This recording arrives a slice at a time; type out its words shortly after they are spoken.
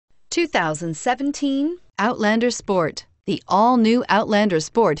2017 Outlander Sport. The all-new Outlander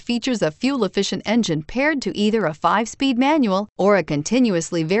Sport features a fuel-efficient engine paired to either a 5-speed manual or a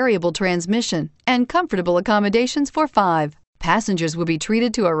continuously variable transmission, and comfortable accommodations for 5. Passengers will be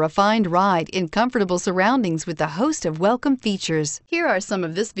treated to a refined ride in comfortable surroundings with a host of welcome features. Here are some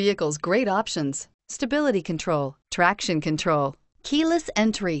of this vehicle's great options: stability control, traction control, keyless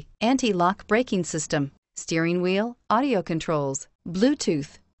entry, anti-lock braking system, steering wheel audio controls,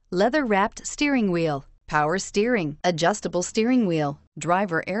 Bluetooth, leather-wrapped steering wheel, power steering, adjustable steering wheel,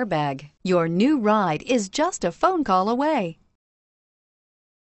 driver airbag. Your new ride is just a phone call away.